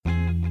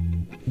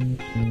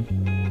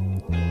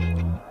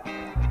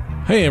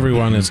Hey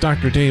everyone, it's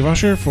Dr. Dave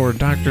Usher for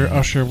Dr.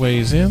 Usher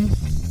Weighs In.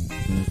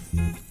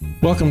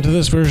 Welcome to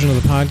this version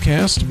of the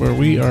podcast where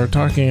we are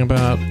talking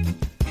about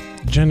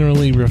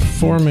generally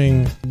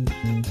reforming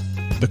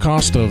the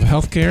cost of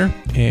healthcare,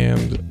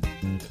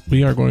 and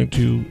we are going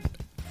to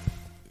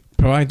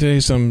provide today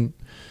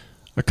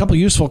a couple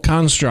useful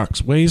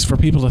constructs, ways for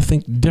people to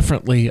think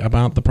differently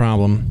about the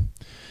problem.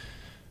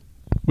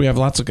 I have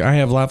lots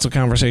of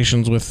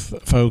conversations with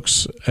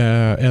folks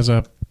as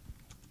a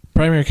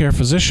primary care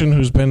physician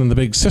who's been in the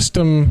big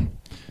system,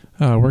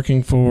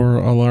 working for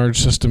a large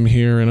system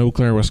here in Eau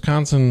Claire,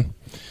 Wisconsin,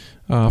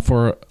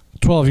 for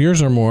 12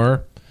 years or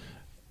more,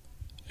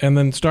 and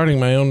then starting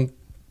my own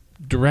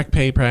direct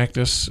pay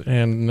practice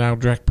and now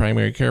direct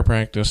primary care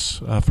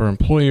practice for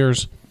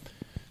employers.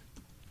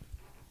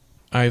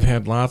 I've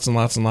had lots and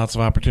lots and lots of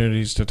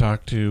opportunities to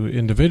talk to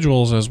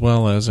individuals as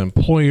well as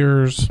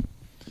employers,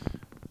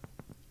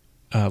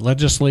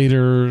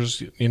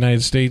 legislators,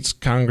 United States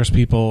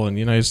congresspeople, and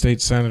United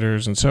States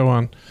senators, and so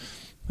on.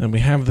 And we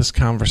have this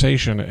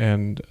conversation,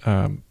 and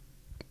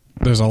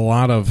there's a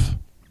lot of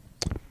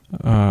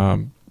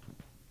time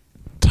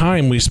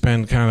we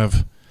spend kind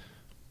of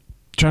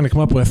trying to come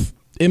up with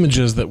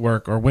images that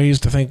work or ways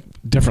to think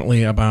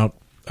differently about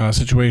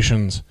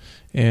situations.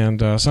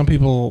 And some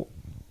people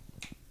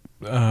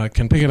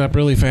can pick it up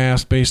really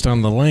fast based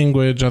on the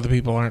language. Other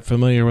people aren't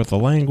familiar with the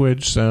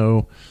language,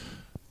 so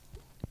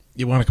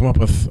you want to come up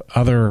with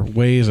other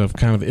ways of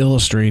kind of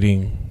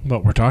illustrating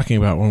what we're talking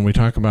about when we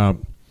talk about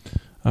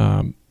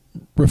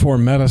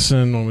reform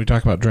medicine, when we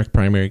talk about direct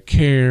primary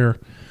care.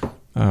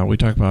 We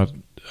talk about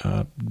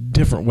a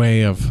different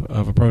way of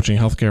approaching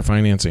healthcare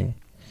financing.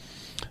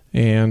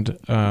 And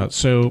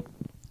so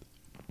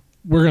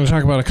we're going to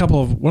talk about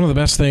one of the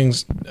best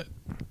things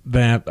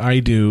that I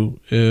do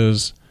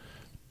is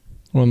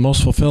one of the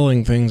most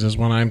fulfilling things is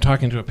when I'm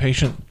talking to a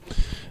patient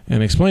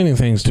and explaining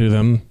things to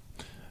them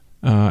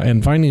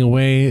and finding a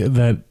way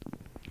that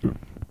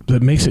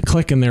makes it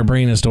click in their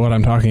brain as to what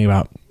I'm talking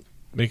about.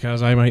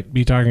 Because I might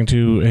be talking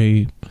to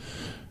a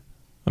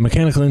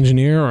mechanical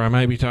engineer, or I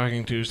might be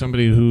talking to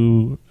somebody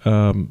who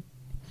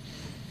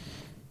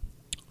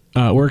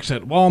works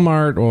at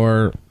Walmart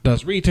or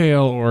does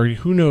retail, or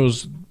who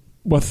knows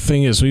what the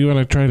thing is. So you want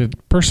to try to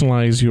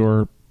personalize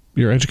your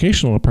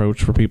educational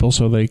approach for people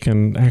so they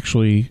can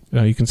actually,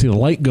 you can see the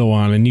light go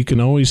on, and you can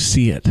always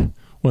see it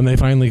when they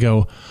finally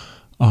go,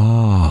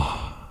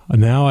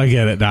 now I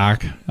get it,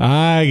 doc.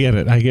 I get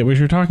it. I get what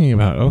you're talking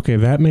about. Okay,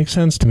 that makes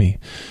sense to me.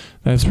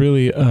 That's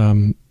really,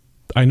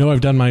 I know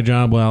I've done my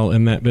job well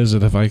in that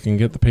visit if I can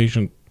get the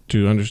patient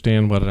to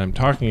understand what I'm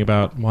talking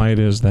about, why it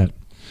is that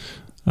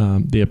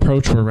the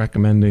approach we're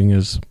recommending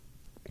is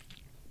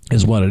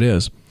what it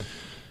is.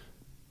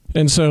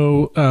 And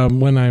so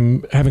when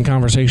I'm having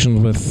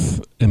conversations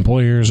with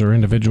employers or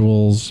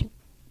individuals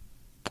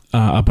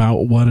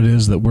about what it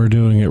is that we're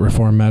doing at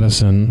Reform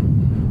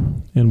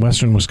Medicine in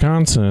Western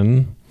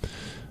Wisconsin,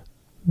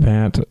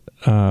 that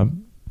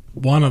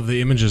one of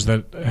the images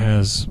that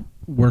has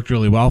worked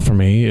really well for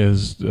me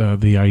is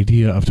the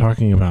idea of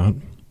talking about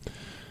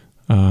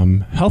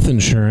health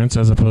insurance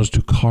as opposed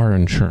to car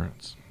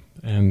insurance.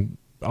 And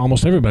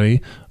almost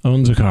everybody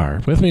owns a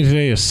car. With me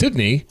today is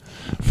Sydney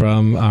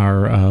from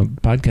our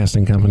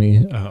podcasting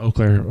company, Eau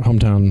Claire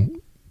Hometown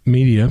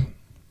Media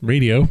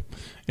Radio.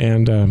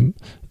 And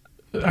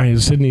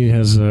Sydney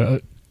has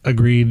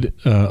agreed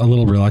a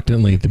little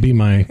reluctantly to be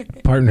my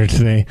partner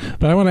today.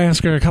 But I want to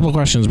ask her a couple of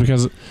questions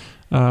because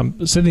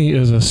Sydney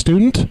is a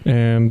student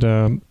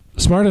and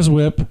smart as a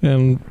whip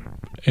and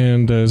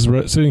is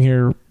sitting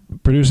here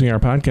producing our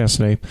podcast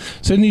today.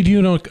 Sydney, do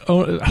you know?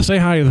 Say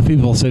hi to the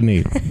people,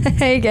 Sydney.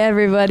 Hey,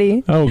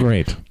 everybody. Oh,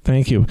 great.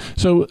 Thank you.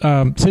 So,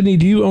 Sydney,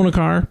 do you own a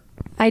car?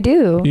 I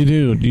do. You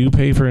do. Do you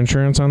pay for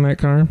insurance on that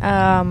car?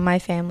 My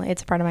family.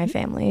 It's part of my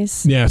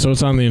family's. Yeah, so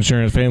it's on the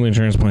family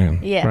insurance plan.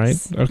 Yes.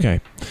 Right?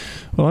 Okay.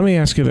 Well, let me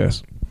ask you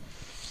this.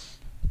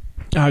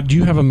 Do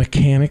you have a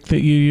mechanic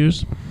that you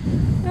use?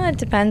 It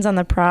depends on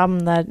the problem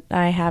that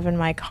I have in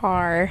my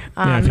car.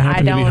 If you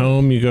happen to be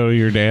home, you go to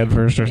your dad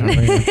first or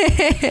something.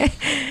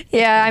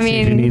 Yeah, I mean,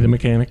 if you need a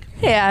mechanic.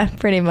 Yeah,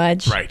 pretty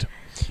much. Right.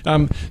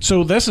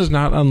 So this is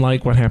not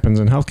unlike what happens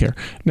in healthcare.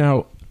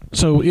 Now,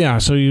 so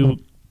you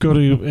go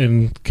to,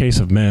 in case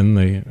of men,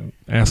 they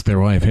ask their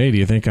wife, "Hey, do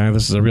you think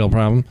this is a real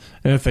problem?"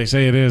 And if they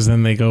say it is,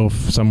 then they go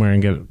somewhere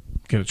and get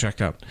it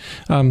checked out.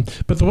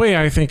 But the way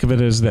I think of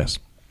it is this.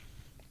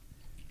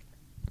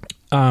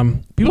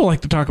 People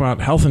like to talk about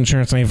health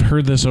insurance, and I've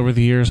heard this over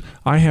the years.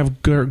 I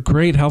have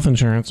great health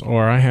insurance,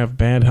 or I have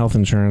bad health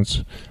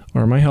insurance,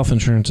 or my health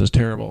insurance is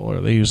terrible,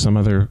 or they use some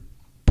other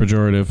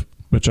pejorative,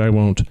 which I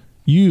won't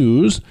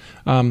use.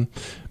 But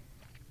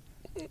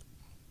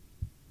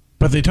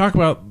they talk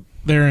about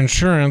their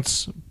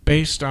insurance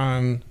based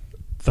on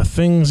the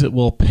things it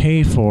will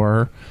pay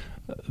for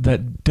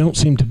that don't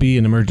seem to be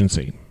an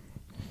emergency,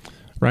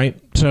 right?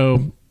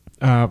 So,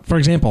 for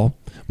example,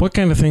 what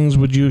kind of things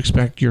would you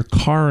expect your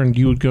car, and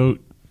you would go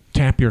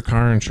tap your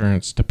car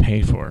insurance to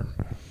pay for?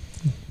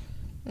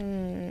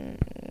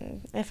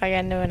 It If I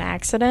get into an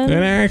accident?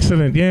 An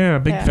accident, yeah. A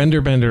big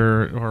fender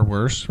bender or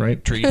worse,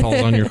 right? Tree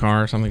falls on your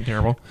car, something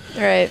terrible.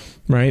 Right.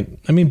 Right?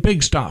 I mean,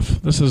 big stuff.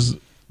 This is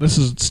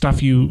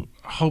stuff you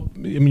hope,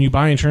 you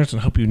buy insurance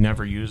and hope you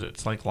never use it.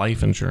 It's like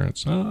life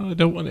insurance. Oh, I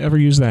don't want to ever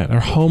use that. Or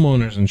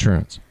homeowner's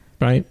insurance,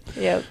 right?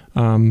 Yep.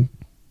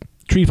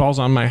 Tree falls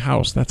on my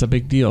house. That's a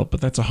big deal,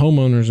 but that's a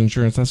homeowner's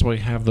insurance. That's why we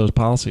have those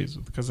policies,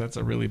 because that's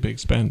a really big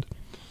spend.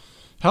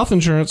 Health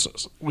insurance,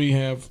 we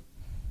have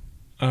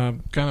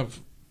kind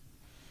of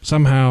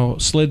somehow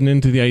slid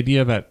into the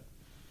idea that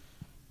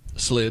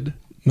slid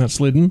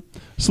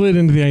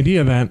into the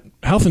idea that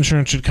health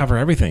insurance should cover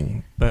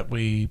everything that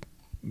we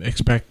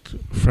expect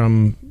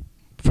from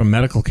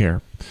medical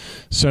care.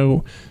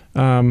 So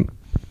the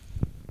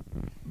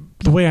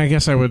way I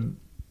guess I would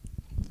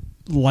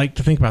like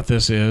to think about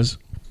this is,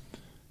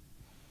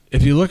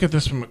 if you look at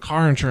this from a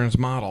car insurance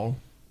model,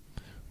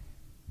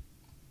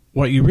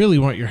 what you really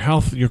want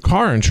your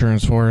car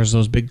insurance for is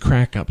those big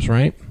crack ups,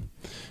 right?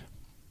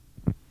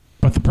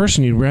 But the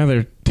person you'd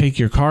rather take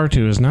your car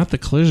to is not the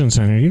collision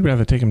center. You'd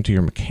rather take them to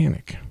your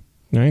mechanic,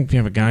 right? If you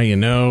have a guy you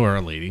know or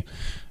a lady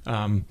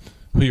who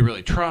you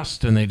really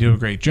trust and they do a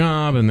great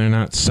job and they're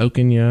not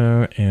soaking you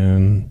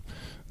and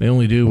they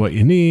only do what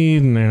you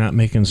need and they're not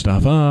making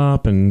stuff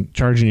up and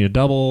charging you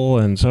double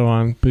and so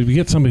on. But if you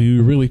get somebody who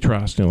you really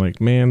trust, you're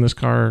like, man,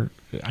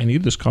 I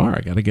need this car.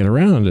 I got to get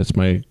around. It's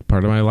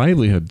part of my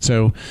livelihood.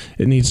 So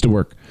it needs to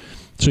work.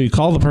 So you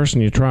call the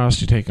person you trust,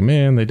 you take them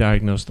in, they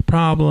diagnose the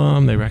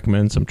problem, they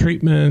recommend some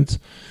treatments.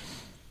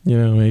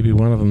 Maybe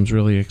one of them's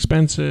really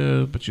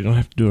expensive, but you don't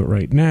have to do it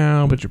right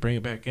now, but you bring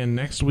it back in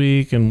next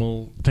week and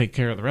we'll take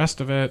care of the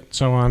rest of it,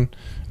 so on.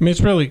 I mean,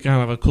 it's really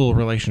kind of a cool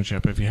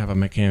relationship if you have a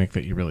mechanic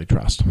that you really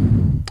trust,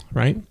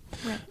 right?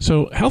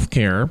 So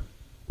healthcare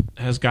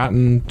has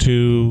gotten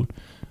to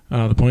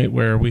the point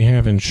where we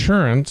have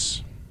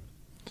insurance,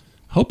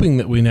 hoping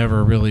that we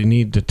never really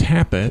need to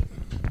tap it,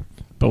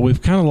 but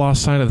we've kind of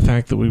lost sight of the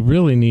fact that we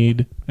really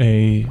need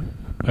a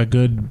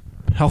good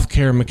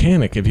healthcare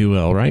mechanic, if you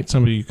will, right?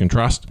 Somebody you can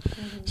trust,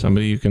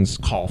 somebody you can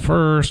call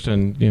first,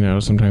 and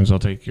sometimes they'll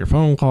take your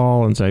phone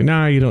call and say,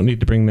 "Nah, you don't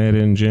need to bring that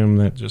in, Jim.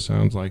 That just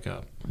sounds like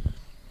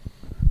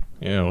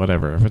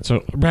whatever. If it's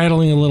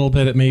rattling a little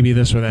bit, it may be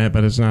this or that,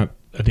 but it's not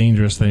a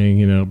dangerous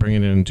thing. Bring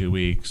it in 2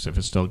 weeks if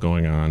it's still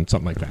going on,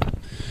 something like that."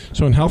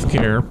 So in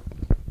healthcare,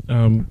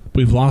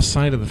 we've lost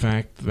sight of the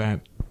fact that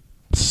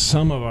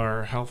some of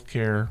our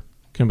healthcare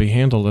can be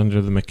handled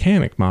under the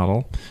mechanic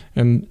model,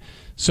 and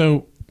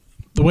so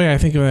the way I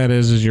think of that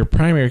is your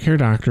primary care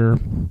doctor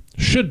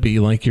should be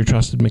like your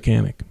trusted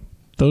mechanic.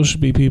 Those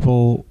should be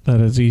people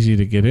that it's easy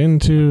to get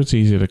into. It's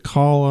easy to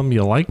call them.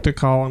 You like to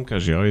call them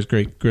because you always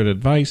get good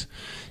advice.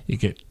 You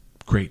get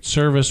great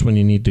service when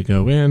you need to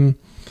go in.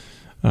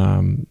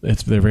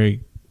 They're very,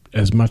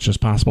 as much as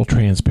possible,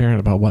 transparent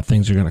about what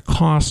things are going to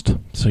cost,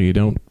 so you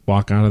don't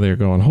walk out of there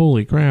going,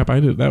 "Holy crap! I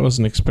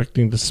wasn't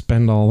expecting to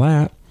spend all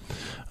that,"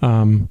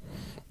 and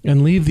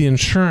leave the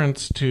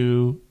insurance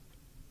to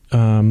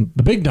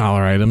the big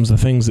dollar items, the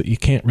things that you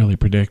can't really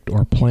predict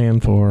or plan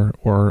for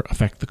or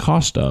affect the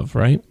cost of,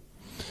 right?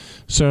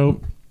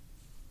 So,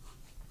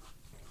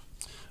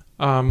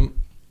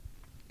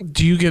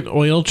 do you get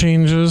oil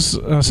changes,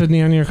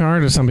 Sydney, on your car,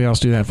 or does somebody else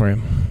do that for you?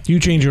 You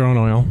change your own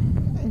oil.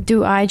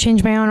 Do I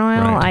change my own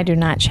oil? Right. I do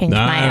not change my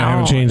own. I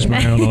haven't changed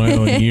my own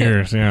oil in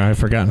years. Yeah, I've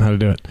forgotten how to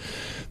do it.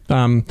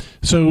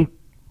 So,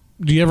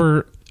 do you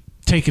ever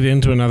take it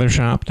into another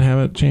shop to have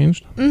it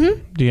changed?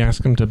 Mm-hmm. Do you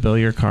ask them to bill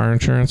your car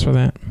insurance for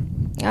that?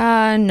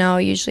 No,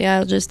 usually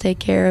I'll just take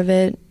care of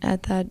it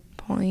at that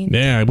point.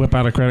 Yeah, I whip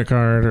out a credit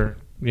card or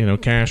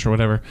cash or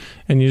whatever,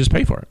 and you just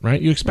pay for it, right?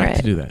 You expect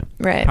to do that.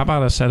 Right. How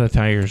about a set of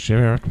tires? Do you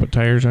ever have to put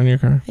tires on your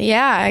car?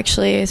 Yeah,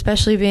 actually,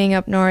 especially being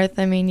up north.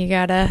 I mean, you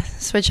got to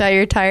switch out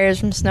your tires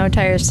from snow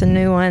tires to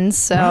new ones.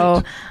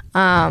 So,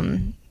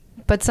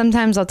 but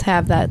sometimes I'll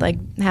have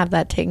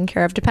that taken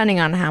care of depending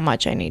on how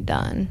much I need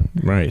done.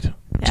 Right.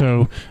 Yeah.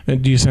 So,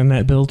 do you send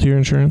that bill to your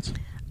insurance?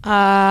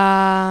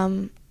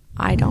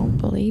 I don't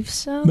believe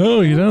so.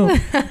 No, you don't.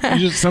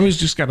 Somebody's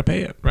just got to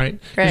pay it, right?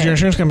 Because your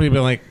insurance company will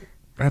be like,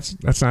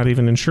 that's not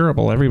even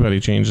insurable. Everybody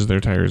changes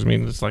their tires. I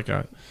mean, it's like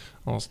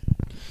not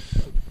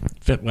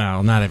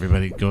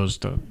everybody goes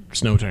to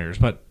snow tires,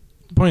 but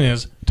the point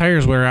is,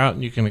 tires wear out,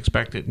 and you can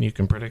expect it, and you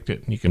can predict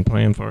it, and you can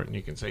plan for it, and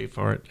you can save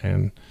for it,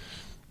 and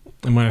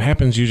when it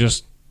happens, you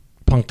just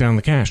plunk down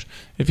the cash.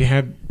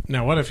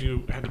 What if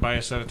you had to buy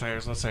a set of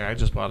tires? Let's say I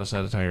just bought a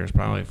set of tires,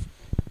 probably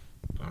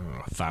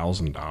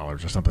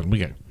 $1,000 or something.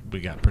 We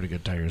got pretty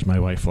good tires. My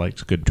wife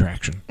likes good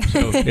traction.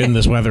 So in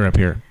this weather up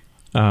here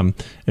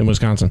in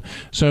Wisconsin,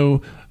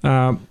 so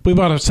we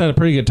bought a set of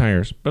pretty good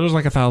tires, but it was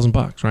like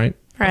 $1,000, right?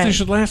 But they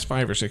should last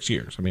 5 or 6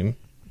 years. I mean,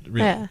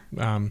 really.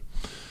 Yeah.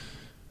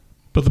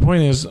 But the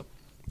point is,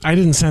 I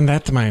didn't send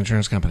that to my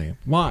insurance company.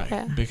 Why?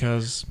 Yeah.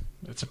 Because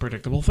it's a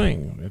predictable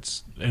thing.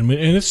 It's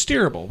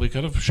steerable. We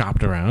could have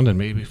shopped around and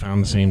maybe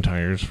found the same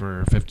tires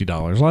for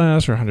 $50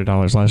 less or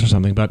 $100 less or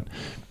something. But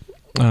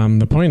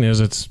the point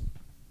is, it's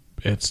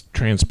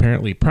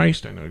transparently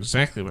priced. I know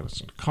exactly what it's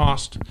going to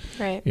cost.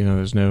 Right.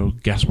 There's no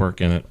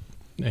guesswork in it.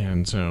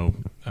 And so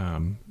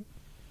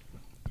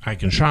I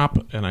can shop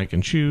and I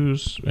can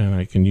choose and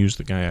I can use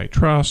the guy I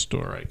trust,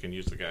 or I can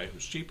use the guy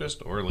who's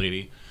cheapest, or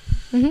lady.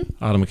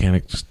 Auto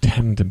mechanics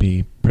tend to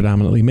be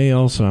predominantly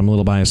male, so I'm a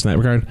little biased in that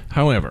regard.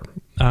 However,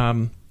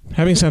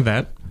 having said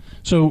that,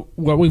 so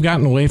what we've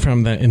gotten away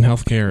from that in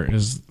healthcare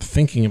is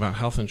thinking about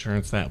health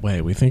insurance that way.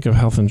 We think of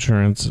health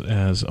insurance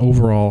as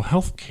overall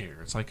health care.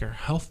 It's like our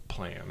health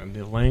plan, and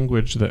the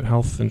language that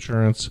health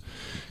insurance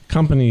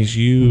companies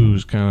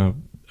use kind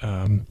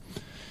of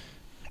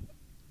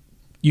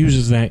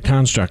uses that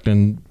construct,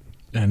 and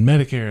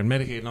Medicare and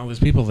Medicaid and all these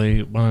people,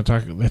 they want to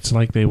talk, it's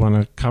like they want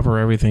to cover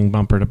everything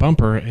bumper to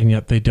bumper, and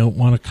yet they don't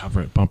want to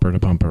cover it bumper to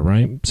bumper,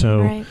 right?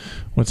 So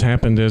what's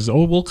happened is,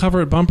 we'll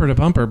cover it bumper to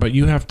bumper, but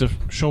you have to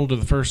shoulder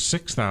the first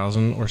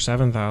 $6,000 or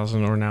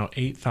 $7,000 or now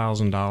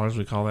 $8,000.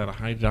 We call that a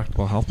high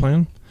deductible health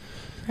plan.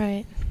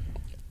 Right.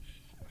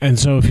 And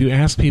so if you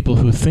ask people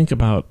who think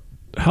about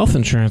health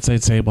insurance,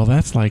 they'd say, well,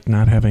 that's like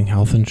not having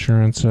health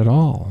insurance at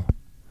all.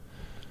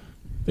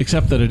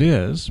 Except that it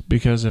is,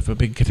 because if a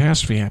big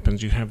catastrophe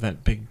happens, you have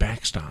that big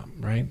backstop,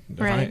 right?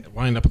 Right. If I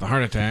wind up with a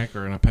heart attack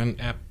or an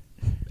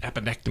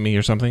appendectomy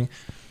or something,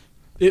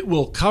 it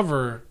will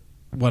cover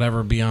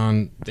whatever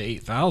beyond the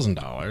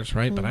 $8,000,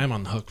 right? But I'm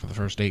on the hook for the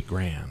first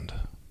 $8,000.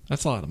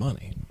 That's a lot of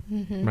money,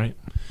 right?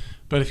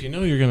 But if you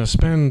know you're going to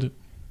spend,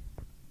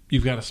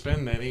 you've got to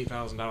spend that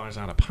 $8,000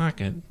 out of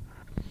pocket,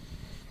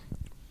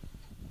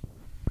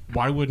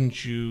 why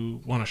wouldn't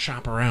you want to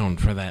shop around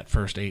for that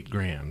first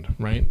 $8,000,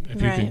 right?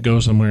 If you could go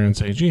somewhere and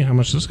say, gee, how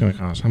much is this going to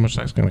cost? How much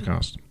that's going to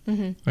cost?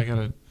 I got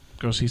to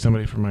go see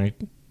somebody for my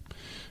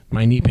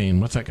knee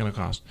pain. What's that going to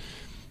cost?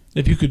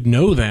 If you could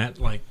know that,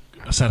 like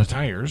a set of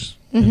tires,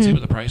 and see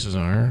what the prices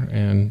are,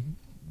 and,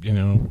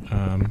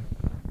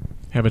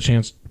 have a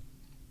chance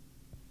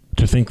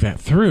to think that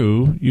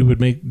through, you would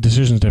make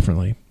decisions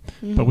differently.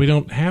 But we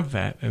don't have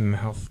that in the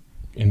health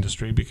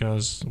industry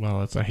because,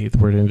 well, I hate the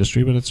word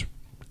industry, but it's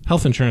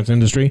health insurance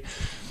industry,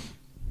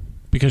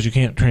 because you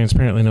can't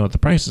transparently know what the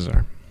prices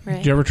are. Right.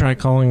 Did you ever try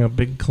calling a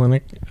big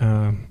clinic,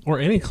 or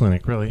any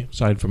clinic really,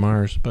 aside from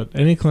ours, but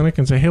any clinic,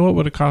 and say, hey, what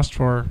would it cost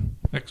for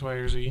X, Y,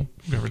 or Z?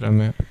 Have you ever done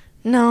that?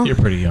 No. You're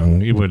pretty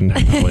young. You wouldn't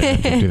probably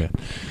have to do that.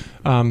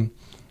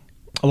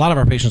 A lot of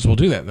our patients will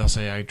do that. They'll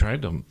say, I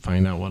tried to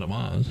find out what it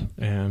was,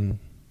 and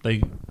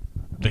they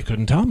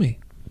couldn't tell me.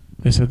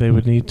 They said they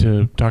would need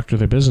to talk to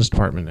their business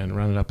department and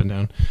run it up and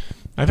down.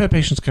 I've had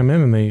patients come in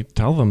and they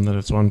tell them that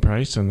it's one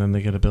price, and then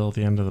they get a bill at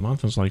the end of the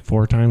month and it's like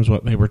 4 times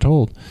what they were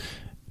told.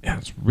 Yeah,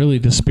 it's really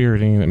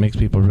dispiriting, and it makes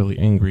people really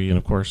angry. And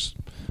of course,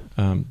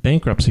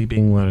 bankruptcy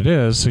being what it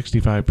is,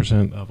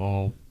 65% of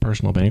all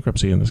personal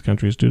bankruptcy in this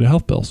country is due to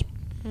health bills,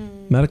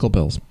 medical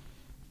bills,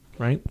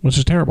 right? Which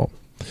is terrible.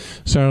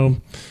 So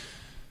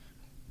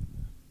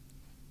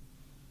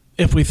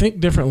if we think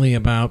differently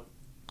about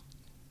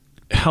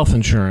health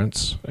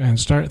insurance and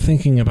start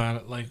thinking about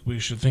it like we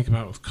should think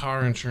about it with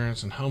car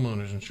insurance and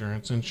homeowners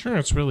insurance,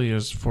 insurance really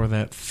is for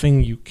that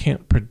thing you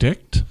can't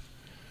predict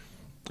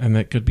and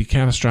that could be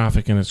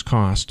catastrophic in its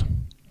cost.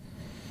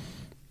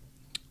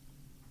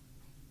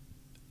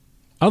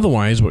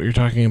 Otherwise, what you're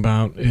talking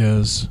about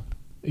is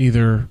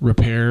either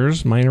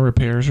repairs, minor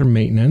repairs, or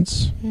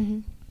maintenance,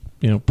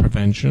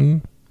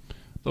 prevention.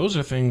 Those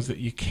are things that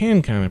you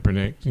can kind of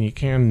predict and you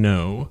can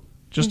know.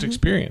 Just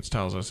experience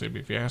tells us.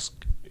 If you ask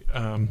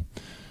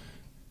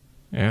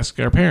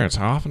our parents,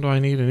 how often do I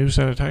need a new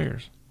set of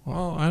tires?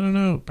 Well, I don't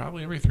know.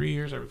 Probably every 3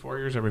 years, every 4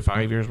 years, every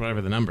 5 years,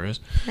 whatever the number is.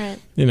 Right.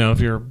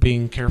 If you're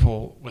being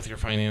careful with your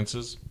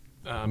finances,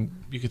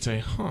 you could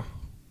say,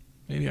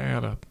 maybe I ought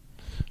to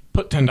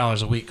put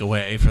 $10 a week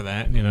away for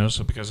that,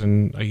 so because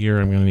in a year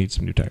I'm going to need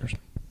some new tires.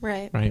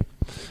 Right. Right.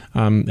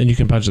 And you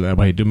can budget that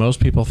way. Do most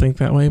people think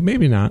that way?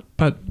 Maybe not,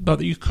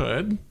 but you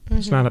could.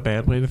 It's not a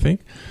bad way to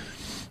think.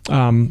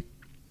 And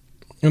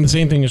the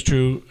same thing is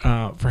true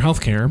for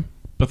healthcare,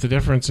 but the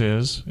difference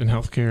is in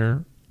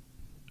healthcare,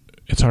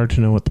 it's hard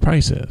to know what the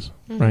price is,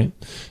 right?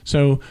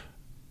 So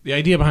the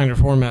idea behind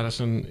reform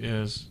medicine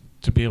is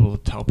to be able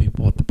to tell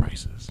people what the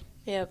price is.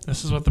 Yep.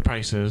 This is what the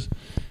price is.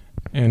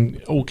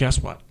 And, guess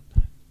what?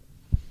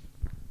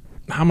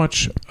 How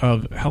much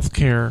of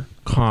healthcare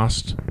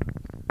cost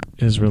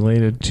is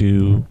related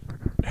to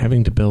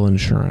having to bill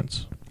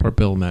insurance or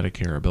bill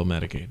Medicare or bill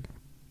Medicaid?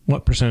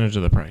 What percentage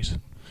of the price?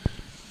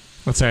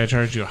 Let's say I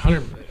charged you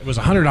it was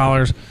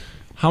 $100.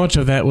 How much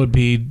of that would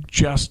be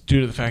just due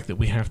to the fact that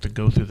we have to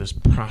go through this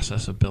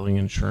process of billing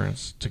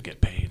insurance to get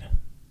paid?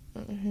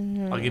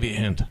 I'll give you a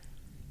hint.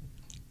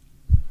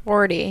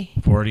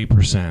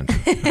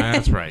 40%.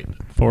 That's right.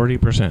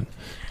 40%.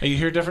 You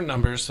hear different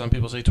numbers. Some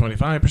people say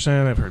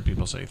 25%. I've heard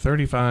people say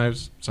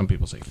 35%. Some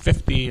people say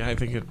 50%.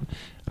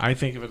 I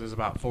think of it as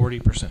about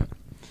 40%.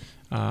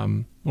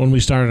 When we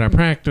started our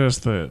practice,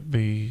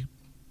 the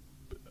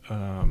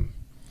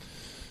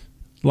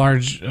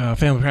large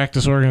family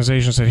practice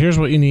organization said, here's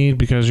what you need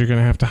because you're going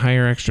to have to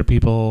hire extra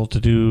people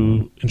to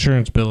do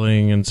insurance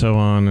billing and so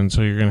on, and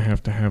so you're going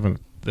to have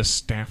this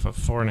staff of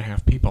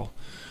 4.5 people.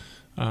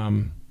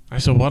 I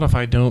said, what if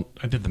I don't?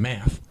 I did the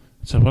math.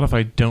 I said, what if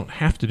I don't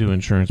have to do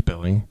insurance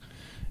billing,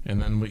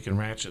 and then we can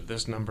ratchet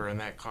this number and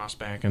that cost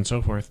back and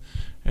so forth.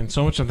 And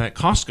so much of that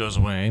cost goes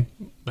away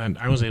that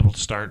I was able to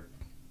start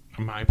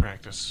my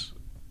practice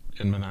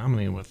in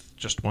Menominee with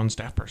just one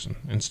staff person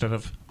instead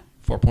of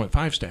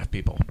 4.5 staff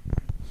people.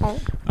 Oh.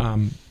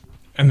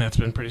 And that's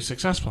been pretty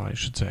successful, I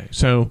should say.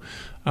 So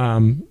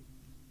the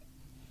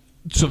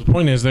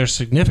point is there's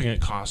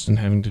significant cost in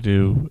having to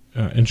do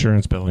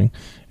insurance billing.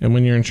 And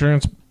when your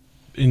insurance,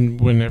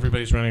 when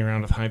everybody's running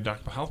around with high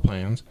deductible health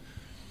plans,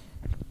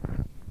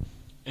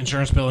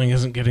 insurance billing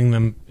isn't getting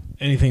them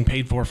anything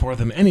paid for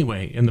them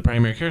anyway in the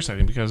primary care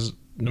setting, because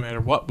no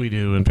matter what we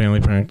do in family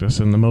practice,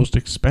 in the most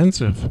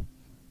expensive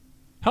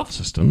health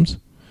systems,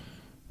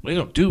 we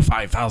don't do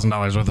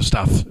 $5,000 worth of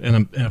stuff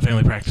in a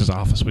family practice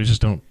office. We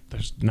just don't.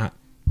 There's not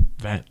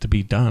that to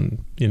be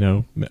done,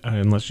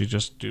 unless you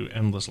just do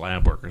endless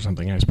lab work or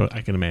something. I suppose I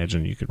can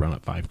imagine you could run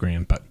up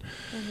 $5,000, but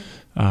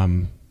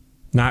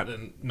not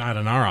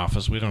in our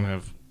office. We don't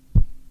have.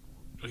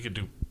 We could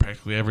do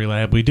practically every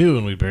lab we do,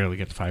 and we barely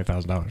get to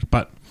 $5,000.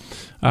 But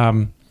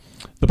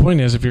the point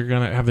is, if you're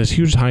going to have this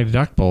huge high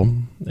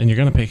deductible and you're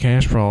going to pay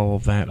cash for all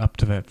of that up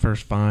to that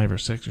first $5,000 or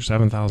 $6,000 or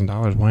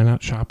 $7,000, why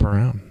not shop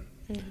around?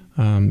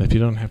 If you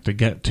don't have to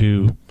get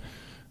to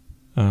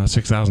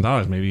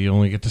 $6,000, maybe you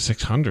only get to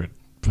 $600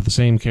 for the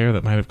same care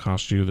that might have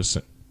cost you the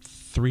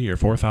 $3,000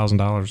 or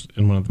 $4,000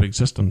 in one of the big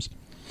systems.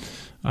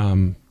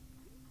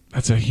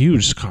 That's a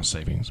huge cost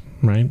savings,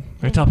 right?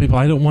 I tell people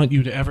I don't want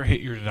you to ever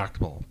hit your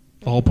deductible.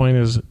 The whole point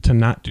is to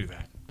not do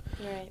that.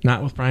 Right.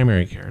 Not with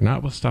primary care,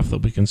 not with stuff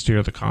that we can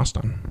steer the cost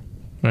on,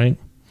 right?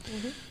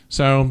 Mm-hmm.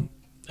 So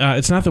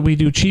it's not that we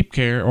do cheap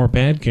care or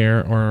bad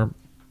care or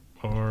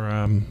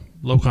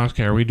low cost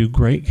care. We do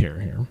great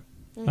care here,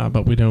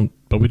 but we don't.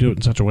 But we do it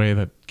in such a way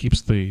that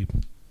keeps the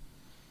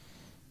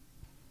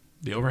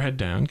overhead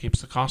down,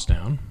 keeps the cost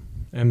down,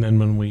 and then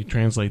when we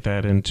translate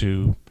that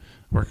into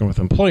working with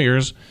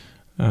employers,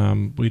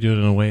 we do it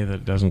in a way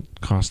that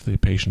doesn't cost the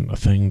patient a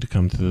thing to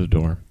come through the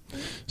door.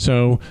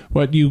 So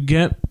what you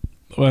get,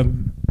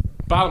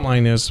 bottom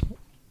line is,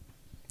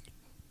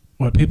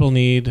 what people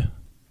need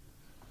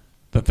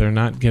that they're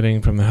not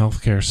getting from the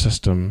healthcare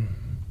system.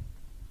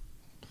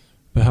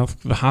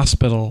 The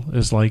hospital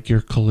is like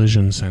your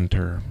collision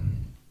center,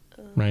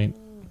 right?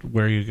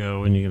 Where you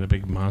go when you get a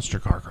big monster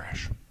car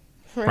crash,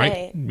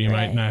 right? You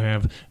might not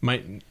have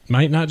might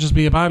not just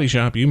be a body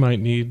shop. You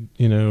might need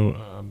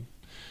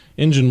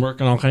engine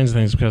work and all kinds of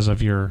things because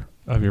of your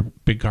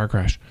big car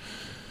crash.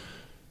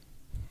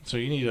 So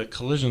you need a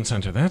collision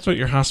center. That's what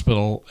your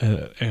hospital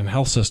and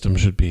health system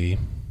should be.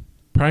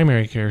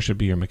 Primary care should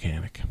be your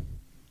mechanic,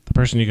 the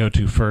person you go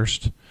to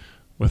first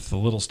with the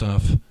little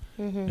stuff.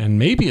 And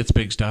maybe it's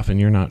big stuff and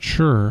you're not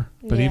sure,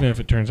 but even if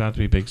it turns out to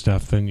be big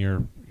stuff, then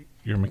your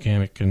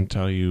mechanic can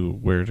tell you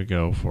where to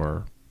go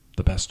for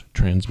the best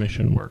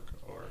transmission work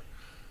or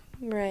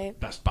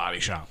best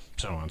body shop,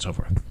 so on and so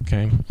forth.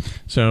 Okay,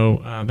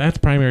 so that's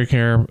primary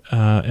care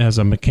as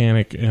a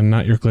mechanic and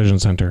not your collision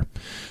center.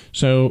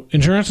 So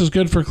insurance is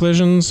good for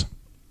collisions,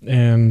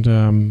 and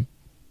in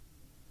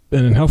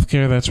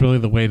healthcare, that's really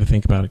the way to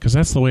think about it, because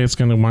that's the way it's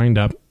going to wind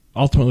up.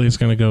 Ultimately, it's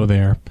going to go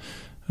there.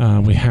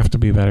 We have to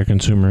be better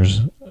consumers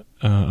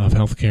of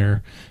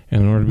healthcare,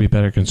 and in order to be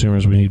better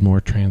consumers, we need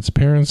more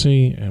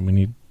transparency, and we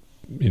need,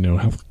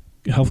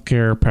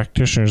 healthcare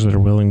practitioners that are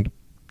willing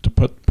to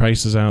put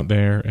prices out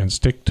there and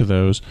stick to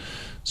those,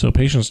 so the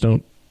patients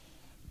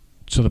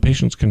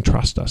can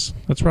trust us.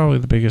 That's probably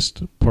the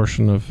biggest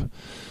portion of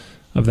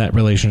that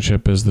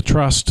relationship, is the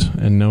trust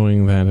and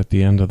knowing that at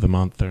the end of the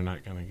month they're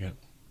not going to get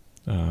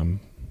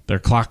their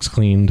clocks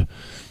cleaned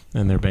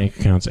and their bank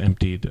accounts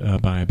emptied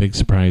by a big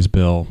surprise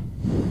bill,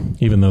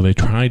 even though they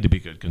tried to be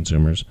good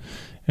consumers.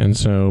 And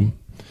so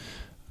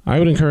I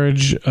would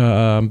encourage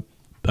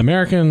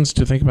Americans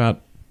to think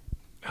about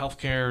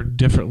healthcare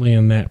differently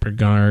in that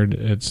regard.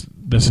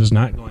 This is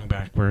not going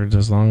backwards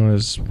as long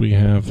as we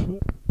have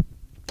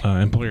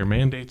employer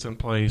mandates in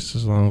place,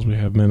 as long as we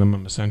have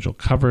minimum essential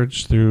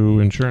coverage through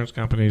insurance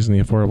companies and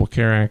the Affordable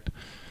Care Act.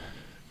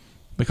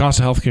 The cost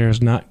of healthcare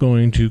is not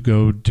going to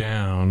go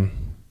down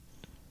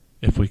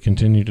if we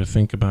continue to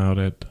think about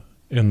it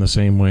in the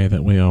same way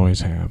that we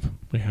always have.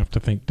 We have to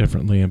think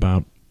differently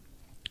about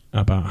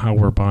how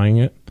we're buying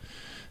it.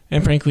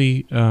 And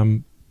frankly,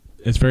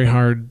 it's very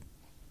hard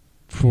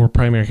for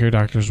primary care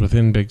doctors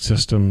within big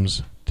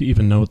systems to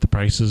even know what the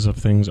prices of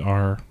things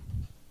are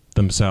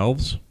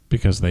themselves,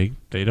 because they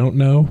don't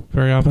know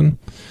very often.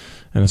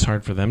 And it's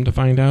hard for them to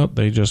find out.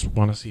 They just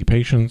want to see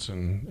patients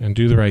and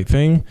do the right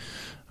thing.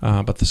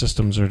 But the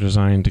systems are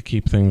designed to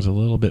keep things a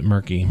little bit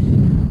murky.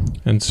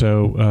 And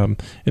so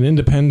an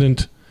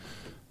independent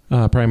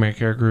primary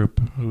care group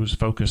who's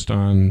focused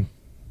on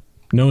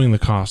knowing the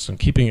costs and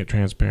keeping it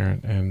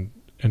transparent and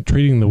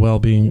treating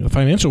the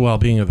financial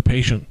well-being of the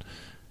patient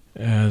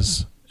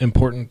as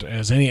important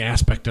as any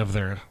aspect of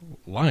their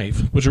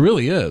life, which it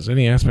really is,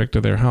 any aspect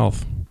of their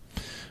health.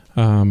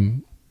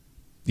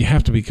 You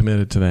have to be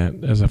committed to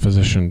that as a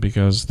physician,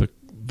 because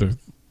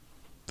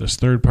this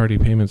third-party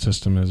payment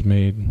system has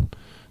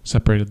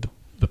separated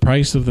the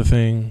price of the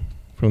thing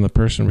from the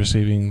person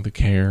receiving the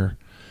care,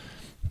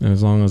 And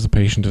as long as the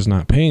patient is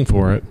not paying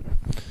for it,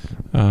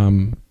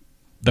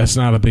 that's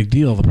not a big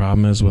deal. The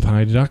problem is with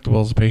high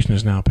deductibles, the patient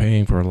is now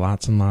paying for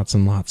lots and lots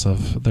and lots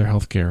of their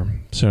health care.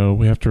 So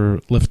we have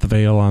to lift the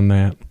veil on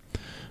that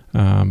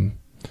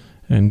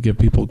and give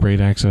people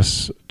great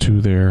access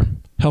to their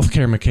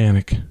healthcare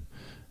mechanic,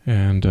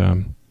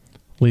 and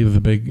leave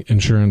the big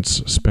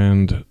insurance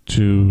spend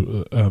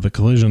to the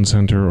collision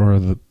center or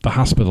the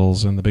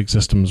hospitals and the big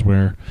systems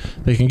where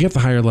they can get the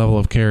higher level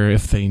of care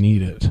if they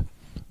need it.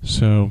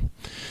 So,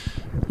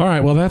 all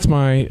right, well, that's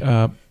my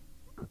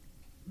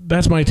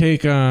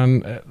take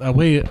on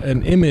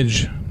an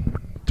image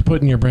to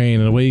put in your brain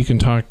and a way you can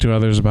talk to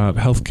others about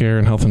healthcare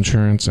and health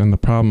insurance and the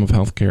problem of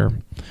healthcare.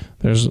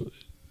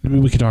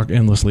 We could talk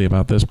endlessly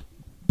about this,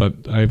 but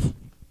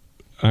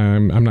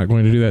I'm not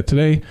going to do that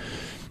today.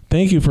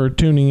 Thank you for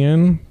tuning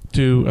in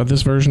to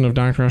this version of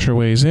Dr. Usher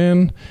Weighs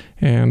In,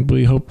 and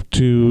we hope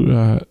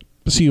to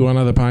see you on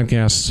other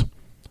podcasts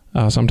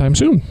sometime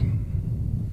soon.